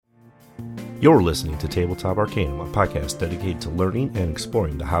You're listening to Tabletop Arcanum, a podcast dedicated to learning and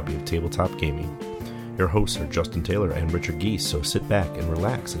exploring the hobby of tabletop gaming. Your hosts are Justin Taylor and Richard Geese, so sit back and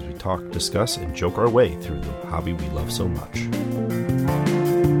relax as we talk, discuss, and joke our way through the hobby we love so much.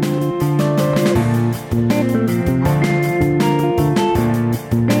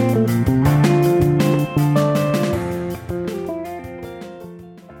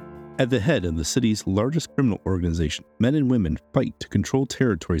 At the head of the city's largest criminal organization, men and women fight to control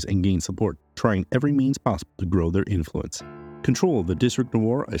territories and gain support, trying every means possible to grow their influence. Control of the District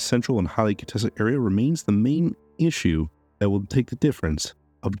Noir, a central and highly contested area, remains the main issue that will take the difference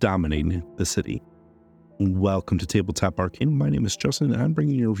of dominating the city. Welcome to Tabletop Arcanum. My name is Justin, and I'm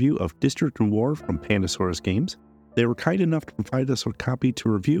bringing you a review of District Noir from Pandasaurus Games. They were kind enough to provide us a copy to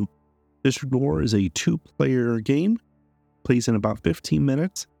review. District Noir is a two-player game, plays in about 15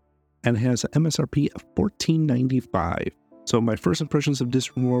 minutes, and has an MSRP of $14.95. So my first impressions of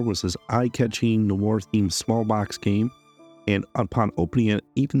District Noir was this eye-catching noir-themed small box game, and upon opening it,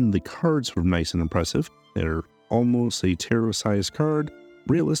 even the cards were nice and impressive. They're almost a tarot-sized card.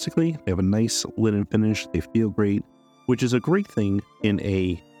 Realistically, they have a nice linen finish, they feel great, which is a great thing in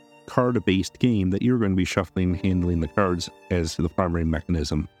a card-based game that you're going to be shuffling and handling the cards as the primary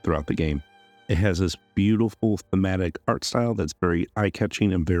mechanism throughout the game. It has this beautiful thematic art style that's very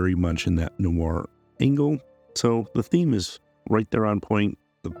eye-catching and very much in that noir angle. So the theme is right there on point.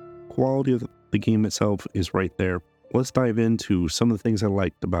 The quality of the game itself is right there. Let's dive into some of the things I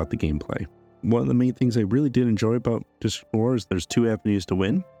liked about the gameplay. One of the main things I really did enjoy about District Noir is there's two avenues to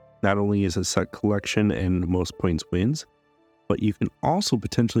win. Not only is it set collection and most points wins, but you can also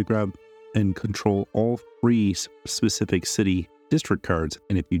potentially grab and control all three specific city district cards,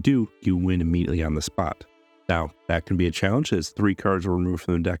 and if you do, you win immediately on the spot. Now, that can be a challenge as 3 cards are removed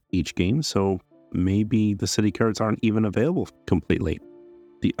from the deck each game, so maybe the city cards aren't even available completely.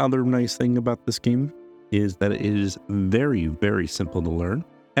 The other nice thing about this game is that it is very, very simple to learn.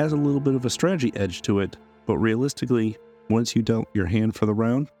 It has a little bit of a strategy edge to it, but realistically, once you dealt your hand for the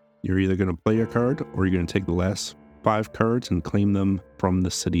round, you're either going to play a card or you're going to take the last 5 cards and claim them from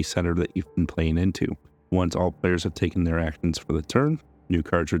the city center that you've been playing into. Once all players have taken their actions for the turn, new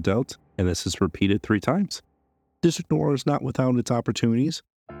cards are dealt, and this is repeated 3 times. District Noir is not without its opportunities.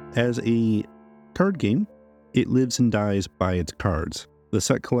 As a card game, it lives and dies by its cards. The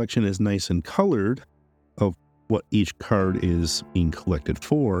set collection is nice and colored of what each card is being collected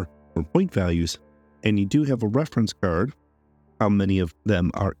for point values, and you do have a reference card, how many of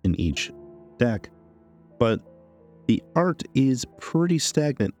them are in each deck, but the art is pretty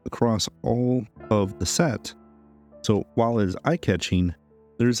stagnant across all of the set. So while it is eye-catching,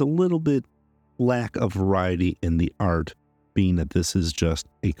 there's a little bit lack of variety in the art, being that this is just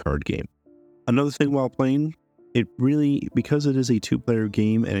a card game. Another thing while playing, it really, because it is a 2-player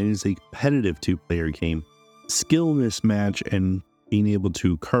game and it is a competitive 2-player game, skill mismatch and being able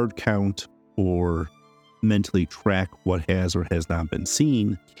to card count or mentally track what has or has not been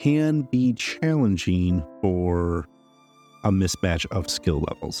seen can be challenging for a mismatch of skill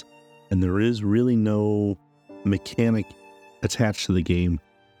levels. And there is really no mechanic attached to the game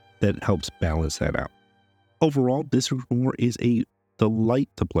that helps balance that out. Overall, District Noir is a delight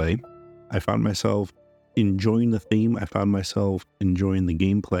to play. I found myself enjoying the theme. I found myself enjoying the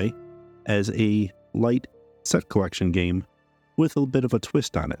gameplay as a light set collection game with a bit of a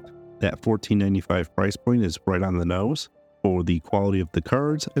twist on it. That $14.95 price point is right on the nose for the quality of the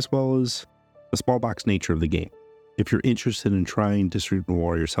cards as well as the small box nature of the game. If you're interested in trying District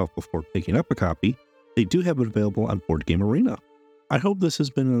Noir yourself before picking up a copy, they do have it available on Board Game Arena. I hope this has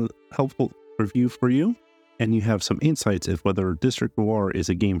been a helpful review for you, and you have some insights as whether District Noir is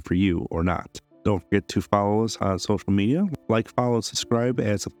a game for you or not. Don't forget to follow us on social media, like, follow, subscribe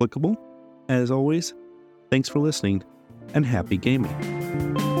as applicable. As always, thanks for listening, and happy gaming.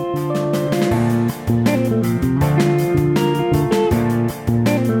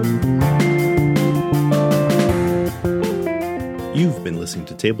 You've been listening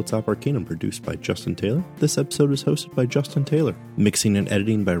to Tabletop Arcanum, produced by Justin Taylor. This episode is hosted by Justin Taylor. Mixing and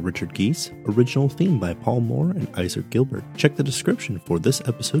editing by Richard Geese. Original theme by Paul Moore and Isaac Gilbert. Check the description for this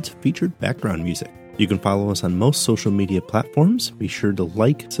episode's featured background music. You can follow us on most social media platforms. Be sure to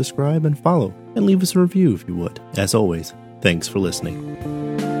like, subscribe, and follow, and leave us a review if you would. As always, thanks for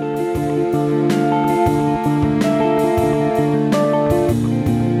listening.